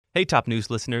Hey, Top News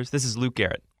listeners, this is Luke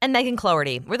Garrett. And Megan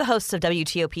Cloherty. We're the hosts of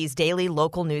WTOP's daily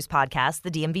local news podcast,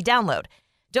 the DMV Download.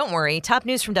 Don't worry, Top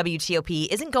News from WTOP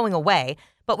isn't going away,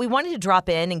 but we wanted to drop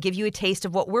in and give you a taste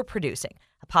of what we're producing,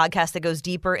 a podcast that goes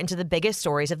deeper into the biggest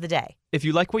stories of the day. If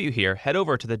you like what you hear, head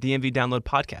over to the DMV Download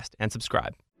podcast and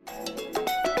subscribe.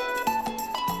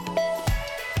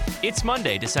 It's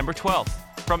Monday, December 12th.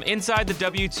 From inside the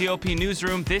WTOP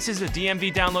newsroom, this is the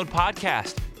DMV Download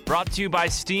podcast, brought to you by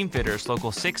Steamfitters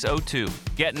Local 602.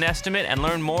 Get an estimate and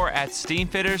learn more at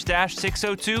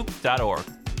steamfitters-602.org.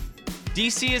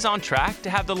 DC is on track to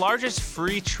have the largest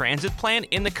free transit plan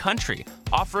in the country,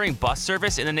 offering bus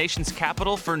service in the nation's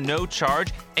capital for no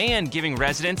charge and giving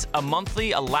residents a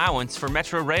monthly allowance for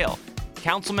Metro Rail.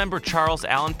 Councilmember Charles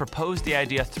Allen proposed the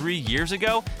idea 3 years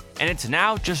ago, and it's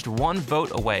now just one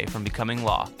vote away from becoming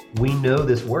law. We know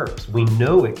this works. We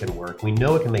know it can work. We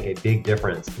know it can make a big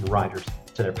difference in riders,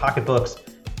 to their pocketbooks,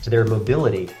 to their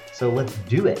mobility. So let's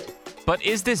do it. But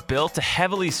is this bill to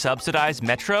heavily subsidize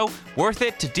Metro worth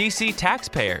it to DC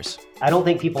taxpayers? I don't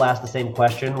think people ask the same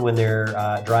question when they're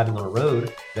driving on a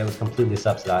road that was completely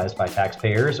subsidized by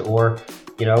taxpayers, or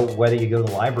whether you go to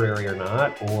the library or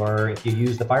not, or if you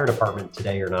use the fire department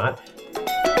today or not.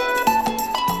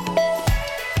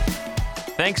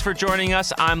 Thanks for joining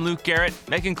us. I'm Luke Garrett.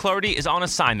 Megan Cloherty is on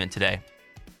assignment today.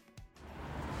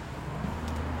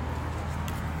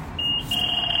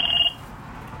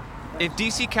 If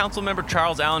DC Councilmember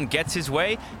Charles Allen gets his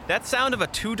way, that sound of a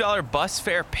 $2 bus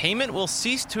fare payment will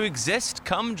cease to exist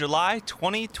come July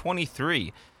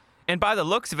 2023. And by the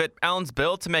looks of it, Allen's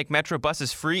bill to make Metro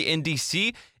buses free in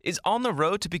DC is on the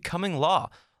road to becoming law.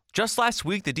 Just last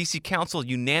week, the DC Council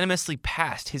unanimously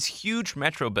passed his huge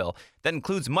Metro bill that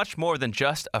includes much more than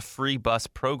just a free bus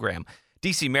program.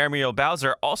 DC Mayor Muriel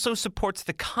Bowser also supports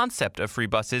the concept of free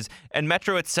buses, and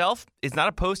Metro itself is not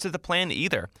opposed to the plan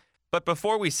either. But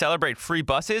before we celebrate free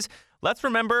buses, let's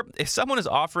remember, if someone is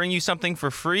offering you something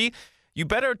for free, you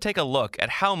better take a look at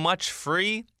how much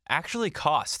free actually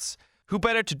costs. Who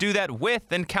better to do that with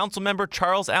than Councilmember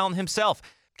Charles Allen himself?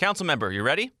 Councilmember, you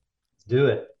ready? Let's do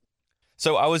it.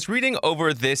 So I was reading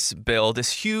over this bill,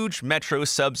 this huge Metro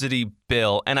subsidy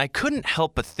bill, and I couldn't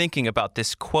help but thinking about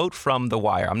this quote from The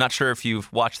Wire. I'm not sure if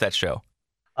you've watched that show.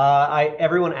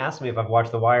 Everyone asks me if I've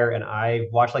watched The Wire, and I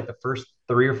watched like the first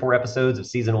 3 or 4 episodes of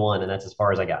season 1, and that's as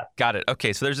far as I got. Got it.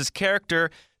 Okay, so there's this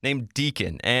character named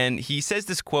Deacon, and he says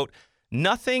this quote,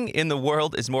 "Nothing in the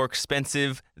world is more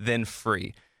expensive than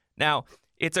free." Now,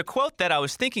 it's a quote that I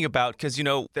was thinking about because,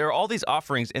 there are all these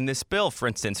offerings in this bill. For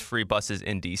instance, free buses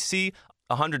in D.C.,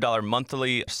 $100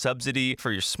 monthly subsidy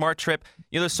for your smart trip.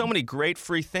 There's so many great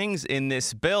free things in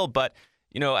this bill, but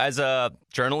as a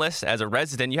journalist, as a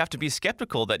resident, you have to be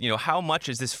skeptical that, how much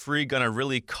is this free going to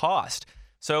really cost?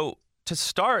 So to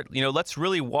start, let's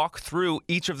really walk through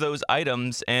each of those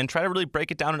items and try to really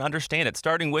break it down and understand it,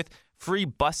 starting with free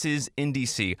buses in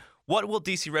D.C. What will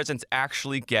D.C. residents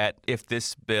actually get if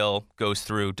this bill goes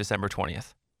through December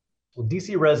 20th? Well,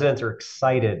 D.C. residents are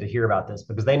excited to hear about this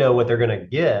because they know what they're going to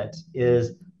get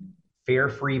is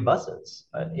fare-free buses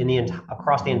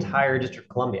across the entire District of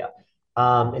Columbia.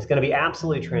 It's going to be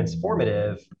absolutely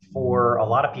transformative for a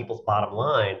lot of people's bottom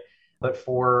line, but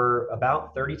for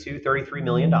about $33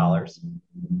 million,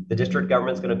 the district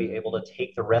government's going to be able to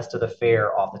take the rest of the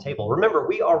fare off the table. Remember,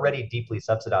 we already deeply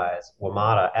subsidize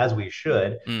WMATA, as we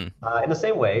should. In the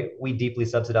same way, we deeply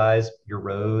subsidize your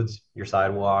roads, your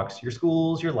sidewalks, your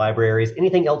schools, your libraries,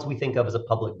 anything else we think of as a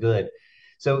public good.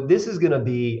 So this is going to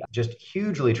be just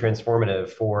hugely transformative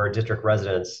for district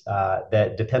residents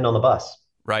that depend on the bus.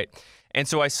 Right. And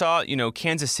so I saw,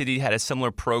 Kansas City had a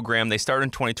similar program. They started in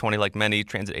 2020, like many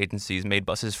transit agencies, made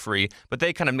buses free, but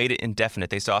they kind of made it indefinite.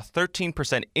 They saw a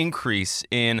 13% increase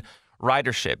in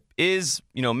ridership. Is,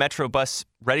 Metro Bus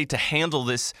ready to handle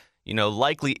this,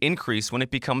 likely increase when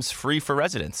it becomes free for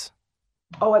residents?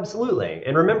 Oh, absolutely.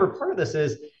 And remember, part of this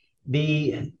is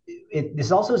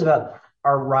this also is about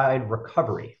our ride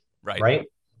recovery, right?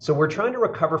 So we're trying to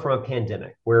recover from a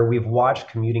pandemic where we've watched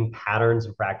commuting patterns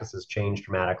and practices change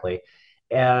dramatically.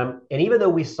 And even though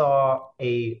we saw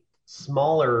a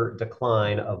smaller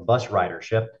decline of bus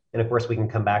ridership, and of course we can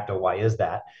come back to why is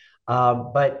that,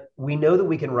 but we know that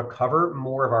we can recover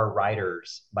more of our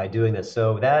riders by doing this.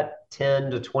 So that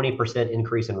 10 to 20%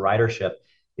 increase in ridership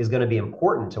is going to be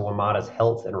important to WMATA's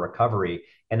health and recovery,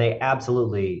 and they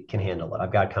absolutely can handle it.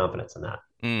 I've got confidence in that.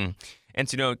 And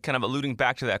so, kind of alluding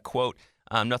back to that quote,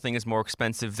 nothing is more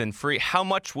expensive than free. How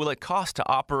much will it cost to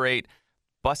operate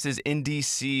buses in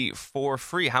D.C. for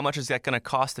free? How much is that going to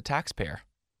cost the taxpayer?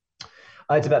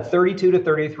 It's about $32 to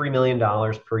 $33 million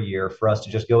per year for us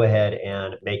to just go ahead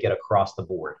and make it across the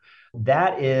board.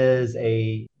 That is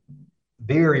a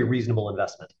very reasonable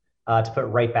investment to put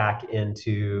right back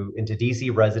into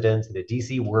DC residents, into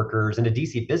DC workers, into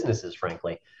DC businesses,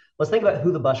 frankly. Let's think about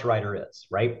who the bus rider is,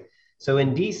 right? So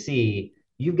in DC,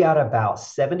 you've got about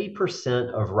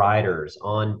 70% of riders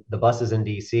on the buses in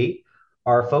DC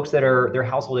are folks that their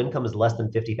household income is less than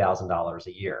 $50,000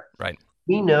 a year. Right.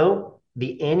 We know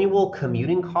the annual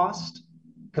commuting cost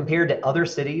compared to other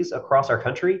cities across our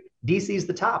country, DC is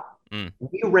the top.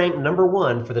 We rank number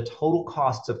one for the total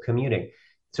costs of commuting.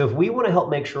 So if we want to help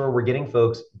make sure we're getting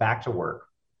folks back to work,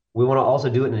 we want to also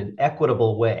do it in an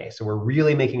equitable way. So we're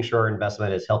really making sure our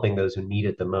investment is helping those who need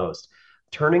it the most.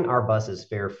 Turning our buses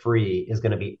fare free is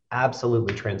going to be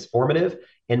absolutely transformative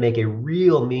and make a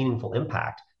real meaningful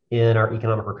impact in our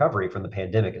economic recovery from the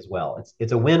pandemic as well.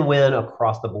 It's a win-win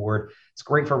across the board. It's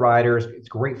great for riders. It's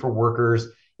great for workers.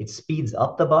 It speeds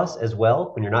up the bus as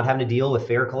well. When you're not having to deal with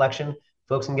fare collection,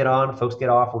 folks can get on, folks get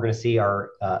off. We're going to see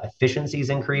our efficiencies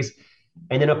increase.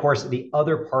 And then, of course, the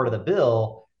other part of the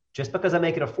bill, just because I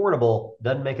make it affordable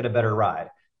doesn't make it a better ride.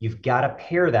 You've got to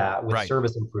pair that with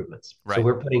service improvements. Right. So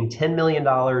we're putting $10 million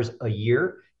a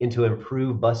year into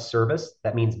improved bus service.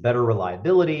 That means better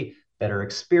reliability, better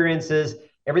experiences,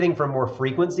 everything from more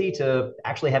frequency to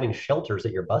actually having shelters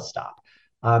at your bus stop.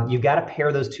 You've got to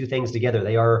pair those two things together.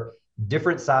 They are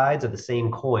different sides of the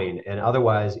same coin, and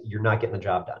otherwise you're not getting the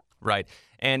job done. Right.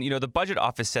 And, the budget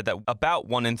office said that about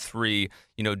 1 in 3,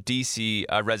 DC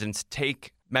residents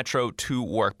take Metro to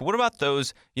work. But what about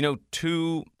those,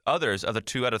 2 others of the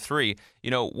 2 out of 3?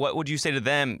 What would you say to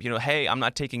them? Hey, I'm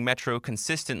not taking Metro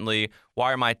consistently.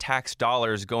 Why are my tax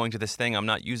dollars going to this thing I'm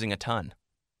not using a ton?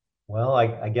 Well,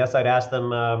 I guess I'd ask them,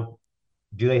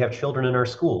 do they have children in our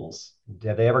schools?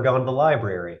 Have they ever gone to the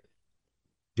library?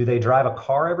 Do they drive a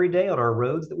car every day on our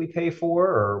roads that we pay for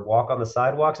or walk on the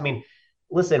sidewalks? I mean,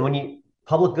 listen,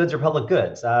 public goods are public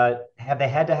goods. Have they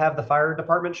had to have the fire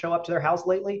department show up to their house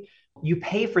lately? You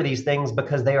pay for these things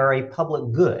because they are a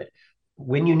public good.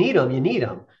 When you need them, you need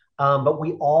them. But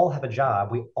we all have a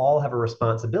job. We all have a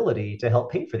responsibility to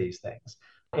help pay for these things.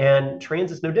 And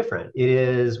transit's no different. It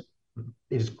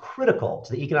is critical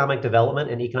to the economic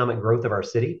development and economic growth of our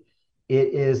city. It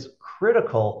is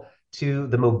critical to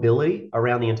the mobility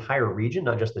around the entire region,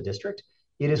 not just the district.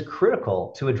 It is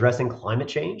critical to addressing climate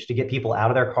change, to get people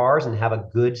out of their cars and have a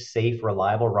good, safe,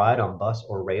 reliable ride on bus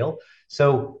or rail.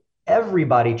 So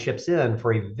everybody chips in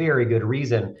for a very good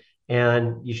reason.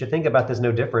 And you should think about this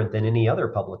no different than any other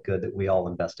public good that we all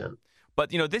invest in. But,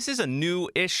 this is a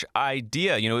new-ish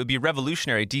idea. It would be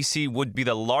revolutionary. DC would be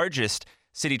the largest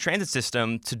city transit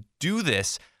system to do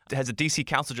this. Has the DC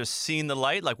Council just seen the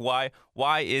light? Like,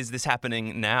 why is this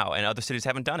happening now and other cities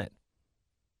haven't done it?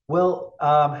 Well,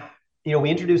 we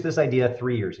introduced this idea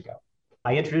 3 years ago.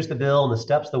 I introduced the bill on the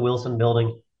steps of the Wilson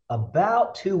Building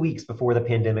about 2 weeks before the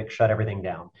pandemic shut everything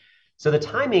down. So the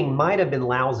timing might have been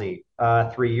lousy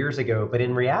 3 years ago, but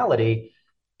in reality,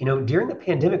 during the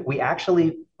pandemic, we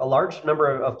actually, a large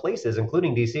number of places,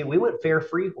 including DC, we went fare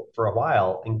free for a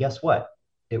while, and guess what?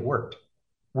 It worked.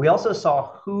 We also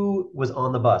saw who was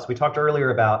on the bus. We talked earlier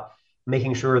about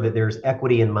making sure that there's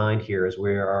equity in mind here as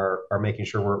we are making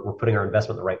sure we're putting our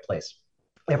investment in the right place.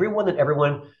 Everyone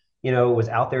was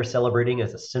out there celebrating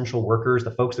as essential workers,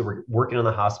 the folks that were working in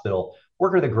the hospital,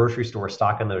 working at the grocery store,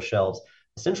 stocking those shelves.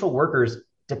 Essential workers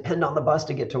depend on the bus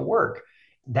to get to work.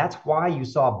 That's why you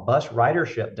saw bus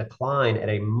ridership decline at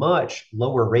a much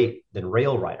lower rate than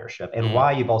rail ridership, and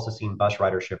why you've also seen bus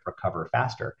ridership recover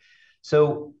faster.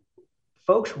 So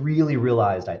folks really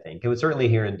realized, I think, it was certainly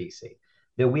here in DC,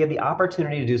 that we have the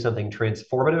opportunity to do something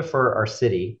transformative for our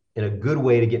city in a good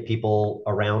way to get people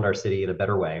around our city in a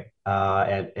better way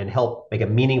and help make a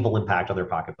meaningful impact on their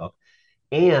pocketbook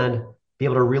and be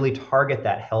able to really target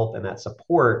that help and that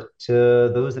support to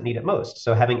those that need it most.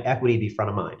 So having equity be front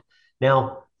of mind.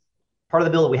 Now, part of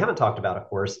the bill that we haven't talked about, of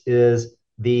course, is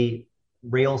the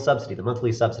rail subsidy, the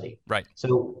monthly subsidy. Right.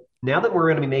 So now that we're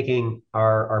going to be making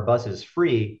our buses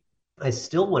free, I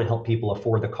still want to help people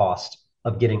afford the cost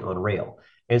of getting on rail.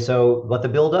 And so what the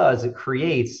bill does, it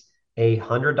creates a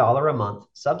 $100 a month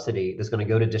subsidy that's going to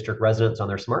go to district residents on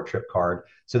their Smart Trip card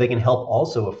so they can help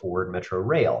also afford Metro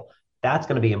Rail. That's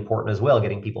going to be important as well,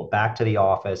 getting people back to the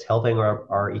office, helping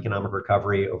our economic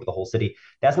recovery over the whole city.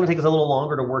 That's going to take us a little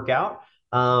longer to work out,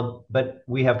 but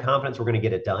we have confidence we're going to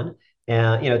get it done.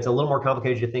 And it's a little more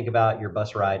complicated to think about your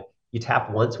bus ride. You tap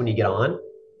once when you get on,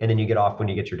 and then you get off when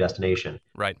you get to your destination.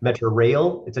 Right. Metro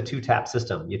Rail, it's a 2-tap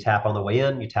system. You tap on the way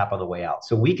in, you tap on the way out.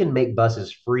 So we can make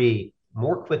buses free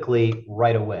more quickly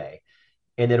right away.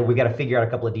 And then we got to figure out a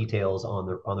couple of details on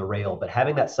the rail. But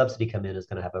having that subsidy come in is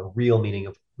going to have a real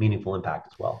meaningful impact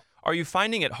as well. Are you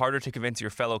finding it harder to convince your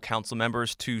fellow council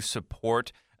members to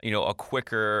support a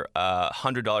quicker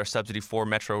 $100 subsidy for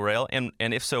Metro Rail? And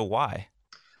if so, why?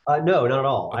 No, not at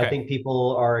all. I Okay. think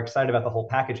people are excited about the whole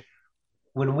package.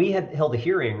 When we had held a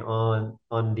hearing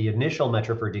on the initial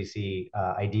Metro for DC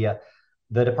idea,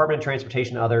 the Department of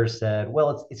Transportation and others said,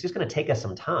 well, it's just going to take us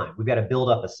some time. We've got to build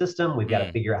up a system. We've got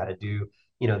to figure out how to do,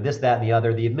 this, that, and the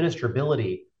other. The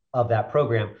administrability of that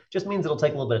program just means it'll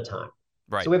take a little bit of time.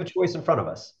 Right. So we have a choice in front of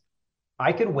us.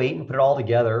 I could wait and put it all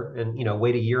together and,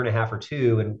 wait a year and a half or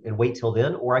two and wait till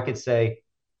then. Or I could say,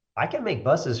 I can make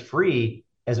buses free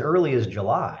as early as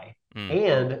July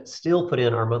and still put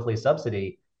in our monthly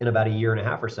subsidy in about a year and a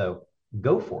half or so.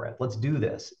 Go for it. Let's do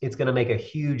this. It's going to make a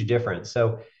huge difference.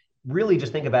 So really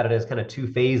just think about it as kind of two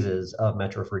phases of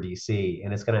Metro for DC,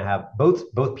 and it's going to have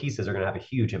both pieces are going to have a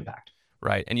huge impact.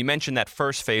 Right. And you mentioned that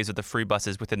first phase of the free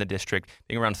buses within the district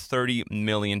being around $30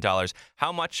 million.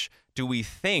 How much do we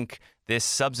think this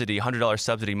subsidy, $100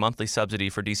 subsidy, monthly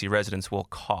subsidy for DC residents will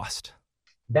cost?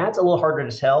 That's a little harder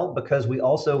to tell because we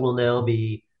also will now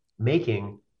be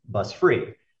making bus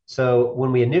free. So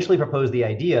when we initially proposed the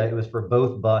idea, it was for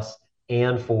both bus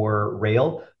and for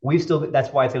rail. That's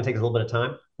why it's going to take us a little bit of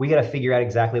time. We got to figure out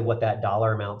exactly what that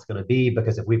dollar amount is going to be,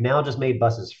 because if we've now just made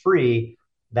buses free,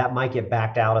 that might get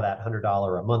backed out of that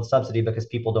 $100 a month subsidy because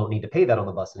people don't need to pay that on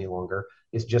the bus any longer.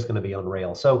 It's just going to be on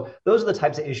rail. So those are the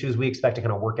types of issues we expect to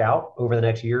kind of work out over the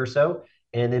next year or so,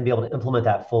 and then be able to implement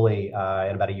that fully in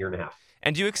about a year and a half.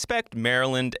 And do you expect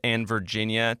Maryland and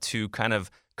Virginia to kind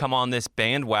of come on this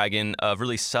bandwagon of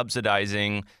really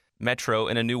subsidizing Metro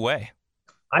in a new way?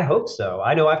 I hope so.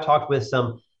 I know I've talked with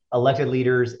some elected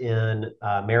leaders in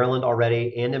Maryland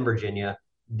already and in Virginia.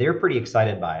 They're pretty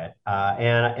excited by it.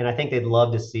 And I think they'd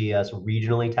love to see us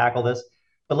regionally tackle this.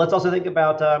 But let's also think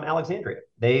about Alexandria.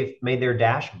 They've made their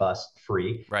Dash bus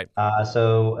free. Right.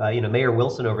 So Mayor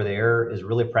Wilson over there is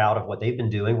really proud of what they've been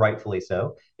doing, rightfully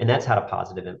so. And that's had a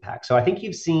positive impact. So I think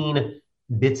you've seen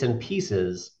bits and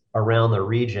pieces around the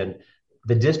region.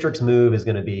 The district's move is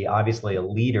going to be obviously a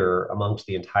leader amongst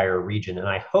the entire region, and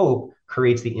I hope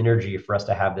creates the energy for us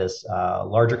to have this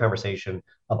larger conversation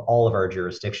of all of our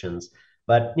jurisdictions.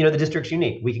 But the district's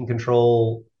unique. We can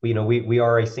control. We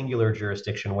are a singular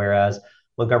jurisdiction, whereas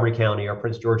Montgomery County or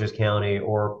Prince George's County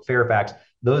or Fairfax,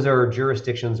 those are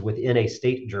jurisdictions within a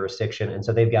state jurisdiction, and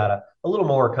so they've got a little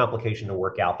more complication to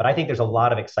work out. But I think there's a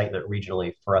lot of excitement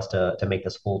regionally for us to make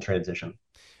this full transition.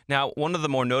 Now, one of the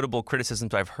more notable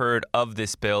criticisms I've heard of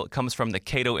this bill comes from the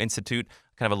Cato Institute,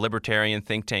 kind of a libertarian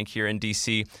think tank here in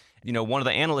D.C. One of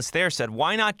the analysts there said,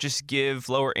 why not just give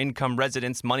lower-income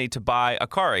residents money to buy a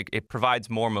car? It provides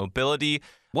more mobility.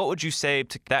 What would you say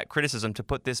to that criticism to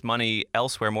put this money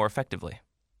elsewhere more effectively?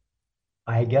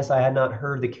 I guess I had not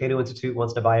heard the Cato Institute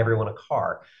wants to buy everyone a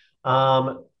car.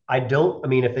 If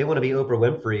they want to be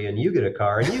Oprah Winfrey and you get a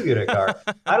car and you get a car,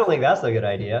 I don't think that's a good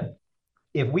idea.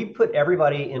 If we put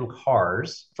everybody in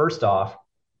cars, first off,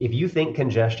 if you think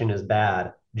congestion is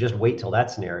bad, just wait till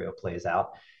that scenario plays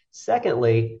out.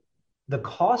 Secondly, the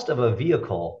cost of a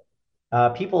vehicle,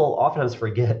 people oftentimes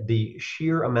forget the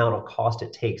sheer amount of cost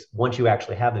it takes once you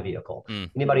actually have the vehicle.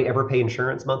 Anybody ever pay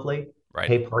insurance monthly? Right.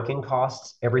 Pay parking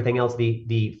costs, everything else.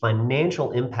 The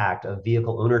financial impact of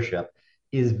vehicle ownership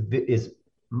is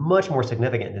much more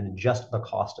significant than just the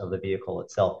cost of the vehicle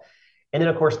itself. And then,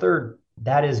 of course, third,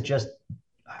 that is just,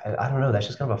 I don't know, that's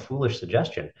just kind of a foolish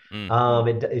suggestion.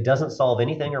 It doesn't solve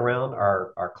anything around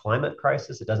our climate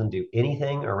crisis. It doesn't do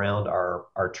anything around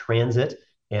our transit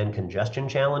and congestion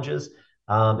challenges.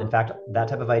 In fact, that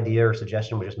type of idea or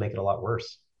suggestion would just make it a lot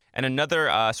worse. And another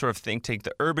sort of think tank,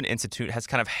 the Urban Institute, has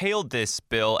kind of hailed this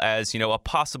bill as, a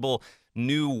possible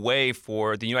new way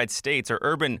for the United States or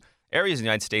urban areas in the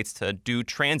United States to do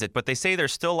transit, but they say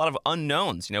there's still a lot of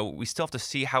unknowns. We still have to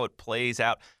see how it plays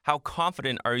out. How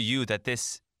confident are you that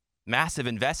this massive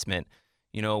investment,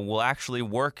 will actually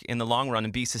work in the long run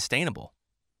and be sustainable?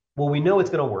 Well, we know it's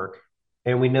going to work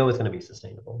and we know it's going to be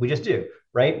sustainable. We just do,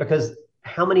 right? Because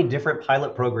how many different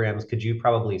pilot programs could you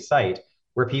probably cite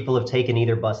where people have taken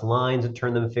either bus lines and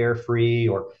turned them fare free,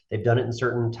 or they've done it in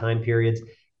certain time periods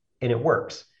and it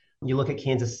works? You look at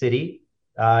Kansas City,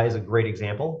 is a great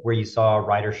example where you saw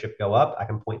ridership go up. I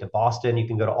can point to Boston. You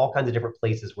can go to all kinds of different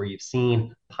places where you've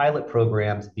seen pilot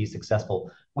programs be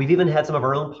successful. We've even had some of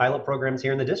our own pilot programs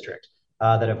here in the district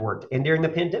that have worked. And during the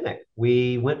pandemic,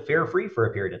 we went fare free for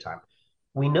a period of time.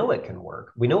 We know it can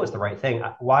work. We know it's the right thing.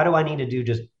 Why do I need to do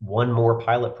just one more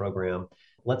pilot program?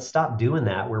 Let's stop doing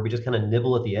that where we just kind of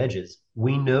nibble at the edges.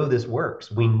 We know this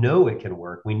works. We know it can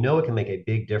work. We know it can make a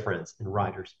big difference in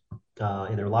riders,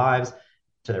 in their lives,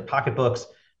 to their pocketbooks,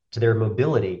 to their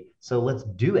mobility. So let's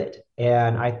do it.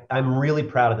 And I'm really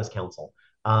proud of this council.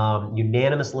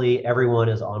 Unanimously, everyone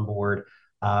is on board.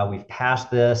 We've passed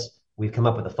this. We've come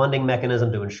up with a funding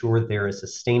mechanism to ensure that there is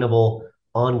sustainable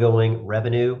ongoing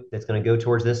revenue that's going to go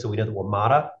towards this. So we know that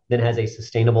WMATA then has a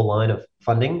sustainable line of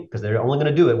funding because they're only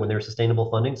going to do it when there's sustainable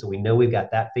funding. So we know we've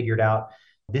got that figured out.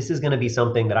 This is going to be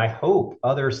something that I hope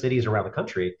other cities around the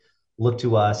country look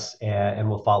to us and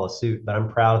will follow suit. But I'm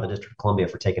proud of the District of Columbia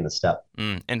for taking this step.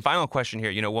 And final question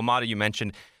here, WMATA, you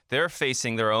mentioned they're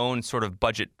facing their own sort of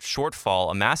budget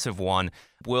shortfall, a massive one.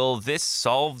 Will this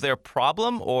solve their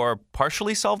problem or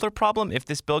partially solve their problem if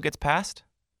this bill gets passed?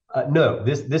 No,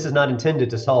 this is not intended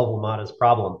to solve WMATA's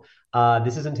problem.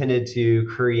 This is intended to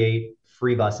create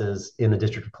free buses in the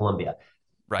District of Columbia.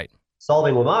 Right.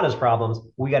 Solving WMATA's problems,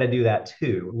 we got to do that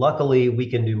too. Luckily, we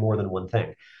can do more than one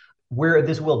thing. Where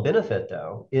this will benefit,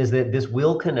 though, is that this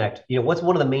will connect. What's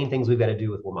one of the main things we've got to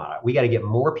do with WMATA? We got to get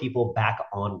more people back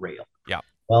on rail. Yeah.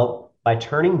 Well, by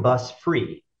turning bus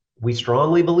free, we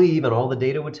strongly believe, and all the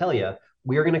data would tell you,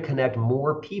 we are going to connect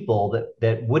more people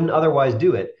that wouldn't otherwise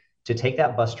do it to take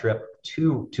that bus trip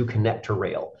to connect to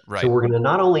rail. Right. So we're going to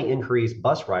not only increase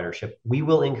bus ridership, we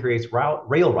will increase rail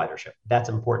ridership. That's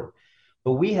important.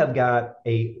 But we have got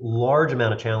a large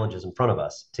amount of challenges in front of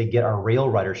us to get our rail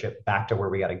ridership back to where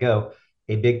we got to go.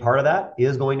 A big part of that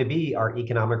is going to be our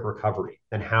economic recovery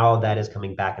and how that is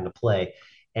coming back into play.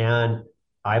 And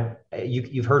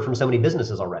you've heard from so many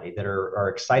businesses already that are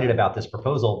excited about this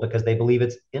proposal because they believe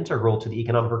it's integral to the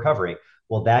economic recovery.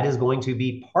 Well, that is going to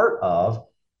be part of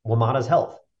WMATA's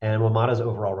health and WMATA's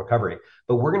overall recovery.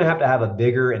 But we're going to have a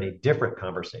bigger and a different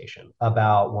conversation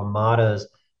about WMATA's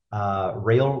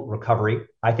rail recovery.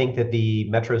 I think that the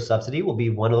Metro subsidy will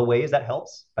be one of the ways that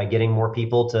helps by getting more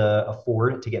people to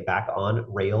afford to get back on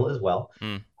rail as well.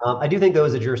 I do think, though,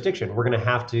 as a jurisdiction, we're going to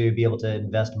have to be able to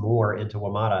invest more into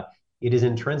WMATA. It is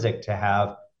intrinsic to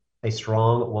have a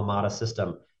strong WMATA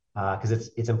system because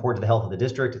it's important to the health of the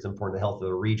district. It's important to the health of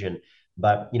the region.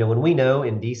 But when we know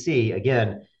in DC,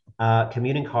 again,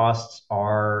 commuting costs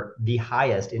are the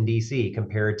highest in DC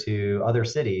compared to other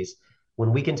cities.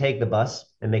 When we can take the bus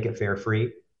and make it fare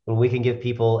free, when we can give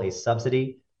people a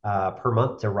subsidy per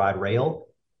month to ride rail,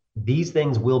 these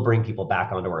things will bring people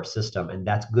back onto our system. And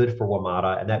that's good for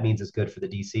WMATA. And that means it's good for the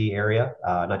DC area,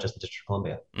 not just the District of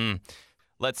Columbia.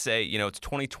 Let's say, it's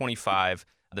 2025.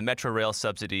 The Metro Rail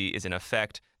subsidy is in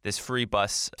effect. This free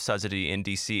bus subsidy in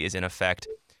DC is in effect.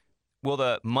 Will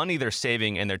the money they're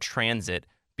saving in their transit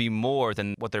be more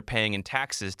than what they're paying in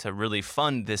taxes to really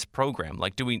fund this program?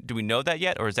 Like, do we know that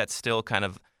yet, or is that still kind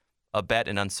of a bet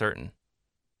and uncertain?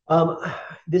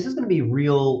 This is going to be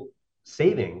real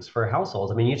savings for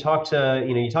households. I mean, you talk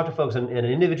to folks, and an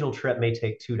individual trip may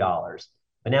take $2,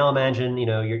 but now imagine,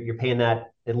 you're paying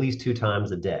that at least 2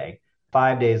 times a day,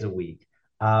 5 days a week.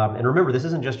 And remember, this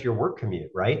isn't just your work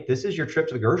commute, right? This is your trip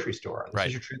to the grocery store. This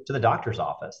is your trip to the doctor's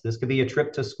office. This could be a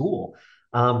trip to school.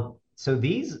 So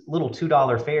these little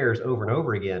 $2 fares over and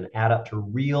over again add up to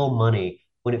real money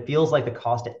when it feels like the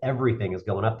cost of everything is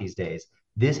going up these days.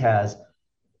 This has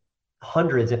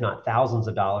hundreds, if not thousands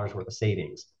of dollars worth of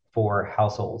savings for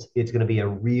households. It's going to be a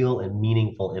real and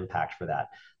meaningful impact for that.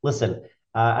 Listen,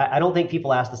 I don't think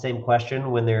people ask the same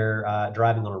question when they're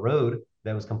driving on a road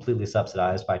that was completely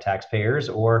subsidized by taxpayers,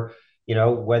 or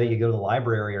whether you go to the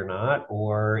library or not,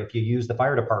 or if you use the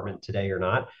fire department today or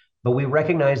not. But we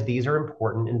recognize these are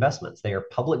important investments. They are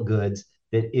public goods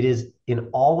that it is in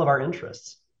all of our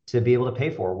interests to be able to pay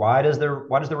for. Why does the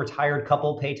retired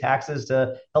couple pay taxes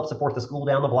to help support the school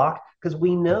down the block? Because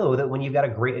we know that when you've got a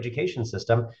great education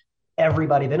system,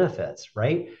 everybody benefits,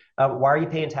 right? Why are you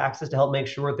paying taxes to help make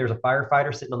sure that there's a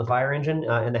firefighter sitting on the fire engine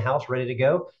in the house ready to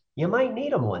go? You might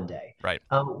need them one day. Right.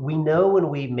 We know when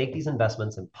we make these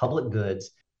investments in public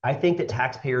goods, I think that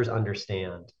taxpayers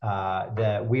understand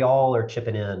that we all are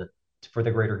chipping in for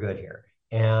the greater good here.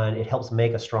 And it helps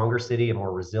make a stronger city, a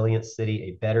more resilient city,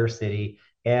 a better city.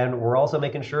 And we're also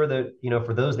making sure that,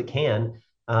 for those that can,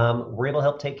 we're able to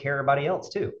help take care of everybody else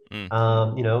too.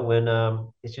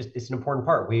 When it's an important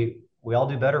part. We all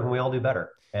do better when we all do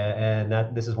better.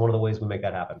 And this is one of the ways we make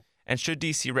that happen. And should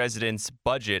DC residents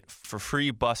budget for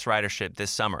free bus ridership this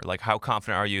summer? Like, how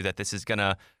confident are you that this is going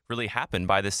to really happen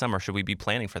by this summer? Should we be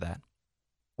planning for that?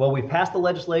 Well, we've passed the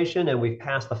legislation and we've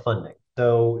passed the funding.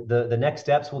 So the next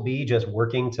steps will be just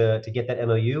working to get that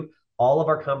MOU. All of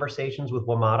our conversations with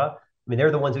WMATA,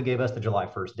 they're the ones who gave us the July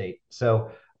 1st date.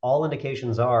 So all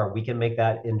indications are we can make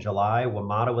that in July.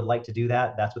 WMATA would like to do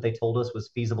that. That's what they told us was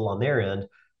feasible on their end.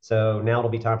 So now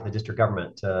it'll be time for the district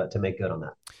government to make good on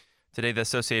that. Today, the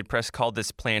Associated Press called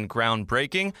this plan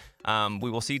groundbreaking. We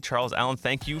will see. Charles Allen,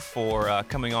 thank you for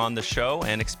coming on the show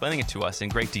and explaining it to us in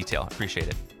great detail. Appreciate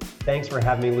it. Thanks for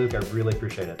having me, Luke. I really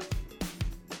appreciate it.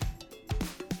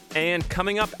 And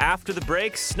coming up after the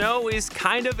break, snow is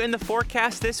kind of in the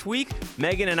forecast this week.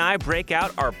 Megan and I break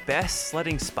out our best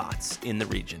sledding spots in the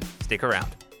region. Stick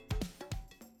around.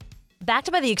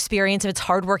 Backed by the experience of its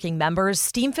hardworking members,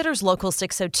 Steamfitters Local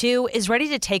 602 is ready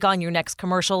to take on your next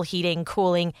commercial, heating,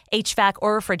 cooling, HVAC,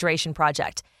 or refrigeration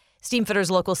project. Steamfitters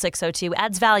Local 602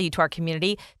 adds value to our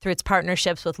community through its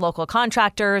partnerships with local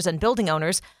contractors and building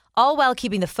owners, all while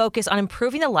keeping the focus on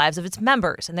improving the lives of its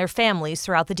members and their families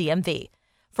throughout the DMV.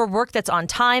 For work that's on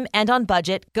time and on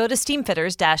budget, go to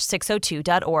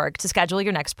steamfitters-602.org to schedule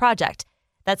your next project.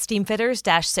 That's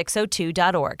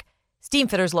steamfitters-602.org.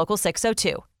 Steamfitters Local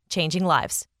 602. Changing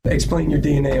lives. Explain your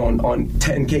DNA on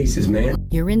 10 cases, man.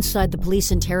 You're inside the police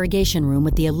interrogation room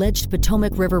with the alleged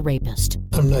Potomac River rapist.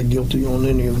 I'm not guilty on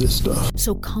any of this stuff.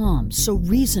 So calm, so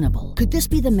reasonable. Could this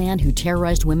be the man who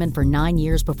terrorized women for 9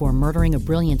 years before murdering a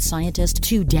brilliant scientist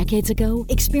 2 decades ago?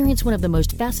 Experience one of the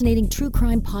most fascinating true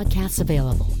crime podcasts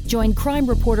available. Join crime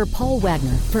reporter Paul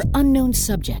Wagner for Unknown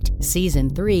Subject,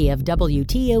 Season 3 of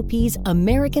WTOP's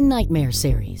American Nightmare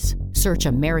series. Search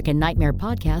American Nightmare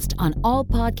Podcast on all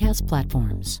podcast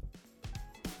platforms.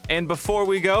 And before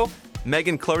we go,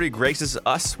 Megan Clody graces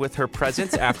us with her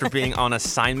presence after being on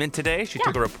assignment today. She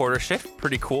took a reporter shift.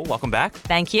 Pretty cool. Welcome back.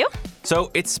 Thank you.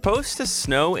 So it's supposed to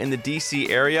snow in the D.C.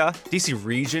 area, D.C.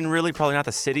 region, really, probably not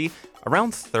the city,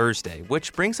 around Thursday,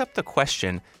 which brings up the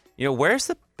question, where's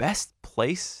the best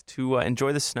place to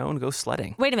enjoy the snow and go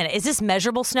sledding? Wait a minute. Is this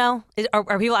measurable snow?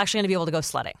 Are people actually going to be able to go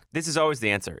sledding? This is always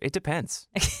the answer. It depends.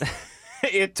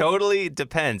 It totally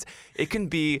depends. It can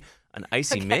be an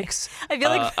icy mix, I feel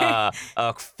like a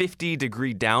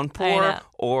 50-degree downpour,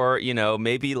 or,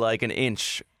 maybe like an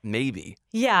inch, maybe.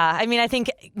 Yeah. I mean, I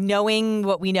think knowing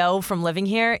what we know from living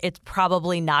here, it's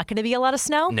probably not going to be a lot of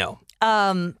snow. No.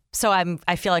 So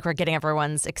I feel like we're getting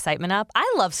everyone's excitement up.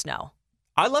 I love snow.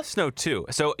 I love snow too.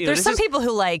 So there's some people who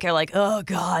are like, oh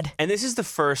God. And this is the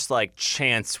first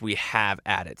chance we have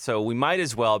at it. So we might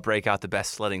as well break out the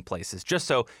best sledding places just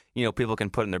so, people can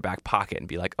put it in their back pocket and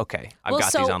be like, okay, I've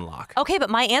got these on lock. Okay, but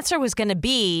my answer was going to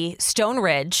be Stone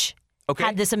Ridge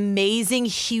had this amazing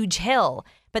huge hill,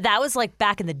 but that was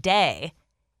back in the day.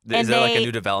 Is there a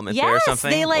new development there or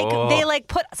something? They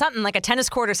put something like a tennis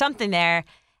court or something there,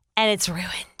 and it's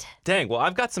ruined. Dang. Well,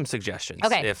 I've got some suggestions.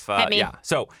 Okay. Hit me. Yeah.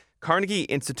 So Carnegie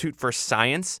Institute for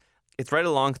Science. It's right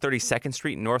along 32nd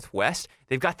Street Northwest.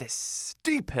 They've got this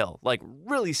steep hill,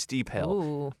 really steep hill.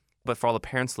 Ooh. But for all the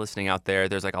parents listening out there,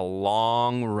 there's a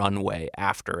long runway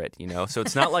after it, So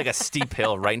it's not like a steep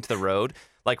hill right into the road.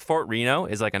 Fort Reno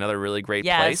is another really great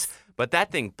place. But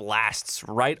that thing blasts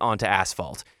right onto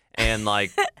asphalt. And I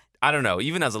don't know,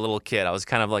 even as a little kid, I was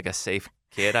kind of a safe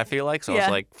kid, I feel like. So I was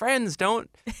like, friends, don't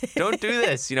do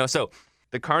this, So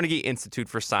the Carnegie Institute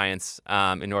for Science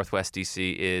in Northwest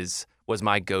D.C. was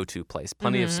my go-to place.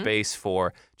 Plenty of space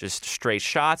for just straight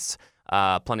shots,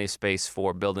 plenty of space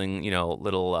for building,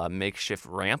 little makeshift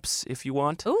ramps if you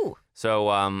want. Ooh.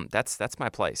 So that's my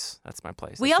place. That's my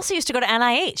place. We also used to go to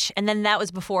NIH, and then that was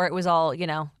before it was all,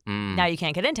 now you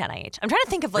can't get into NIH. I'm trying to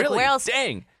think of really? Where else.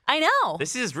 Dang. I know.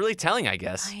 This is really telling, I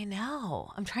guess. I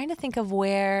know. I'm trying to think of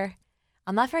where.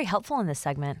 I'm not very helpful in this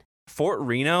segment. Fort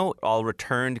Reno, all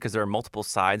returned because there are multiple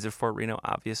sides of Fort Reno,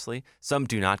 obviously. Some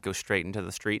do not go straight into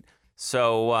the street.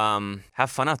 So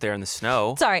have fun out there in the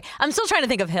snow. Sorry, I'm still trying to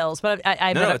think of hills, but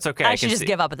No, it's okay. I should just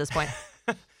give up at this point.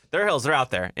 There are hills. They're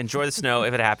out there. Enjoy the snow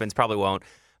if it happens. Probably won't.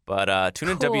 But tune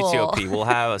in to Cool. WTOP. We'll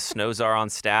have a snow czar on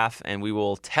staff, and we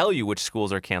will tell you which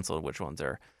schools are canceled and which ones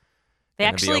are. They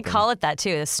actually call it that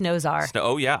too, the snow czar.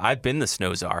 Oh yeah, I've been the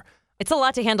snow czar. It's a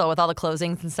lot to handle with all the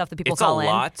closings and stuff that people call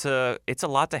in. It's a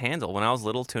lot to handle. When I was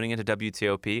little, tuning into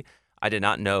WTOP, I did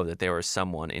not know that there was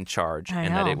someone in charge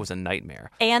and that it was a nightmare.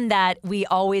 And that we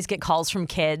always get calls from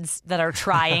kids that are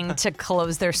trying to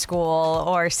close their school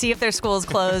or see if their school is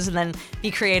closed and then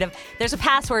be creative. There's a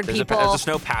password, people. There's a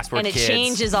snow password, and it kids.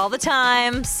 changes all the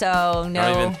time. So no.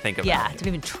 Don't even think about it. Don't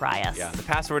even try us. Yeah, the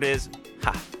password is,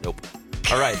 nope.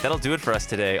 All right, that'll do it for us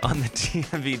today on the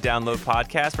DMV Download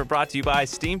Podcast. We're brought to you by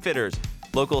Steamfitters,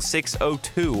 Local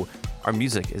 602. Our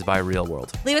music is by Real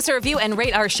World. Leave us a review and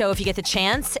rate our show if you get the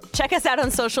chance. Check us out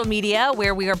on social media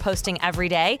where we are posting every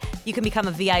day. You can become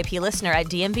a VIP listener at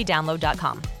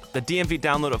dmvdownload.com. The DMV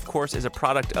Download, of course, is a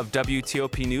product of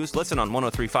WTOP News. Listen on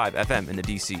 103.5 FM in the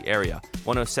D.C. area,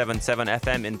 107.7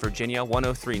 FM in Virginia,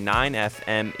 103.9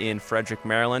 FM in Frederick,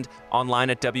 Maryland, online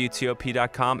at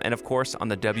WTOP.com, and, of course, on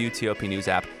the WTOP News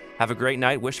app. Have a great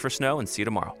night, wish for snow, and see you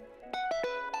tomorrow.